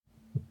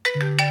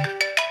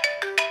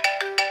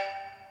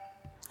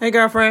Hey,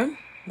 girlfriend.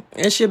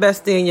 It's your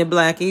bestie and your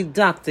blackie,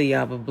 Dr.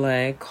 Yaba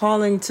Black,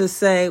 calling to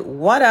say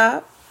what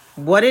up,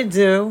 what it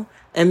do,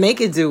 and make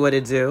it do what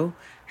it do.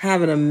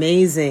 Have an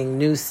amazing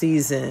new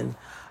season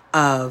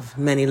of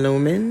Many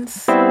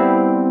Lumens.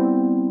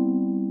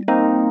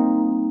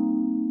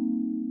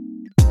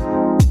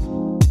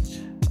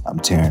 I'm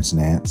Terrence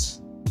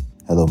Nance.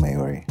 Hello,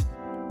 Maori.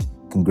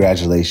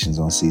 Congratulations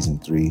on season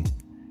 3.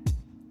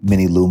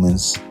 Many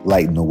Lumens,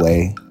 lighten the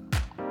way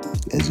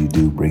as you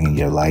do bringing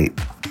your light.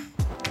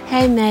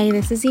 Hey May,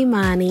 this is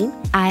Imani.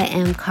 I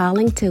am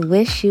calling to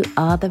wish you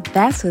all the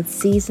best with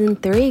season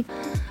 3.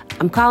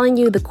 I'm calling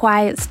you the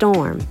quiet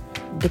storm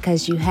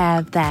because you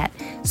have that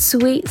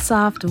sweet,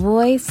 soft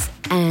voice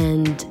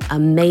and a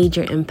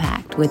major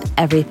impact with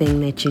everything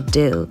that you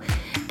do.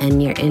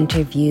 And your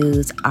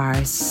interviews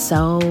are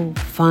so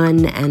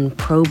fun and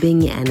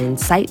probing and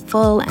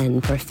insightful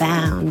and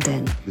profound.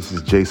 And this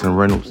is Jason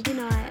Reynolds.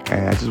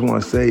 And I just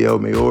want to say,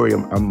 Maori,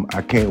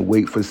 I can't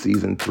wait for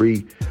season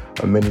 3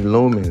 of Many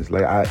Lumens.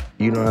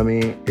 You know what I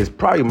mean? It's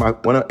probably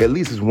at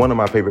least it's one of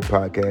my favorite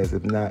podcasts,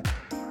 if not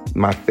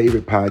my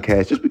favorite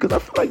podcast, just because I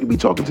feel like you be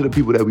talking to the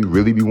people that we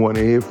really be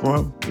wanting to hear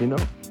from, you know?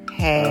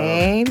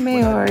 Hey,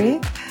 Maori.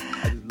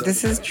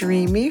 This is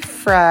Dreamy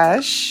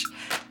Fresh,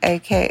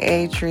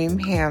 a.k.a. Dream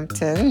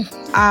Hampton.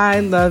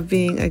 I love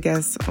being a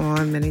guest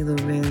on Many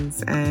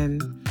Lumens,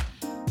 and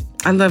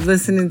I love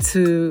listening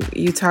to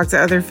you talk to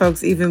other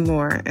folks even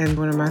more. And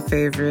one of my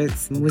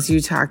favorites was you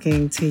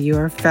talking to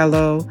your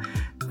fellow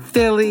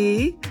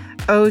Philly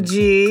OG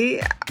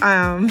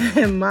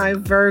and my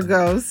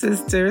Virgo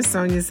sister,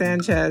 Sonia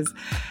Sanchez.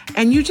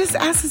 And you just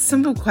asked a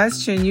simple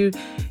question. You're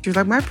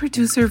like, my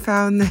producer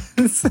found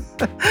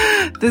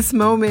this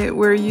moment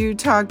where you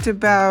talked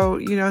about,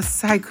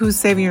 haiku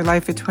saving your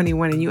life at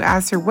 21. And you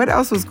asked her what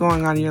else was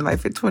going on in your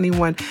life at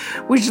 21,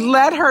 which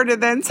led her to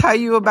then tell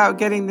you about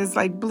getting this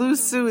blue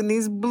suit and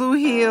these blue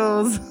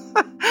heels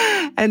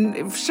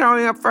and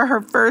showing up for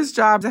her first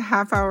job a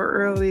half hour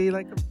early.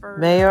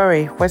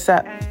 Maori, what's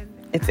up?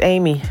 It's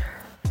Amy.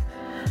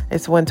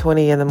 It's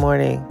 1:20 in the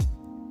morning,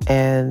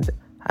 and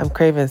I'm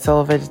craving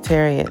soul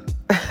vegetarian.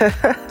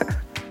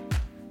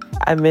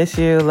 I miss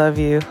you, love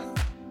you.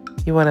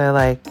 You want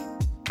to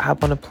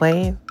hop on a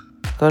plane,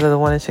 go to the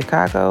one in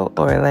Chicago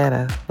or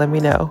Atlanta? Let me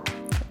know.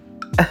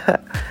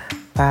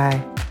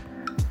 Bye.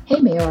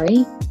 Hey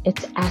Maori,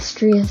 it's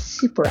Astria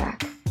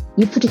Superak.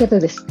 You put together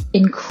this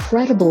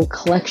incredible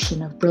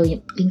collection of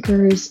brilliant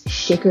thinkers,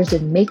 shakers,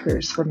 and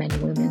makers for Many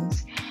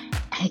Lumens.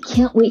 I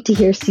can't wait to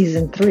hear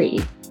season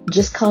 3.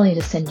 Just calling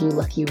to send you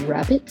lucky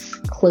rabbits,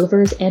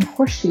 clovers, and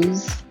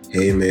horseshoes.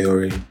 Hey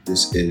Maori,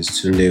 this is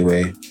Tunde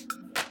Way.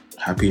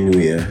 Happy New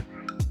Year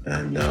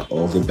and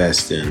all the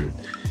best in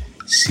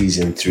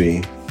season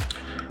 3.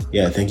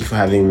 Yeah, thank you for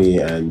having me,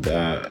 and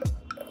I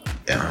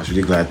was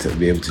really glad to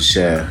be able to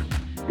share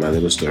my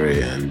little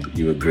story, and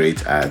you were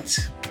great at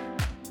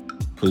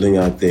pulling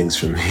out things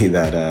from me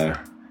that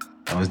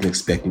I wasn't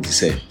expecting to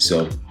say.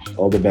 So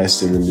all the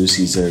best in the new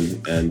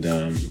season, and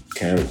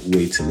can't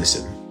wait to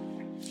listen.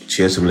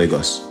 Cheers from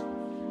Lagos.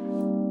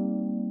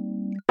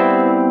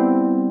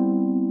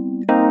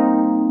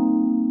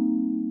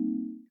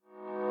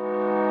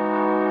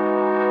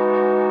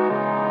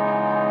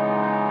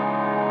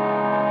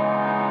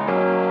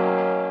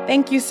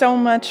 Thank you so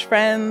much,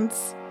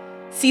 friends.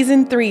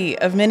 Season 3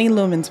 of Many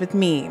Lumens with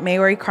me,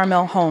 Maori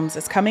Carmel Holmes,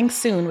 is coming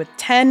soon with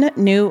 10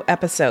 new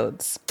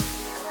episodes.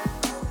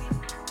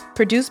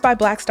 Produced by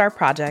Black Star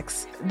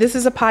Projects, this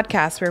is a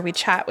podcast where we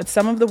chat with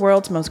some of the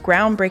world's most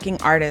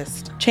groundbreaking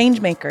artists,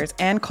 changemakers,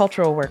 and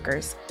cultural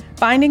workers,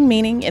 finding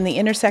meaning in the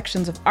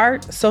intersections of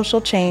art, social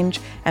change,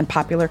 and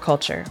popular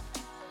culture.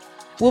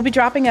 We'll be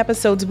dropping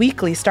episodes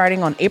weekly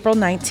starting on April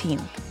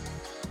 19th.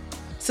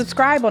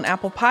 Subscribe on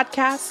Apple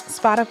Podcasts,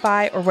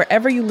 Spotify, or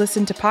wherever you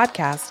listen to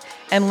podcasts,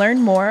 and learn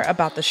more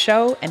about the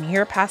show and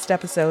hear past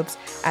episodes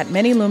at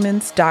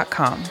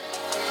manylumens.com.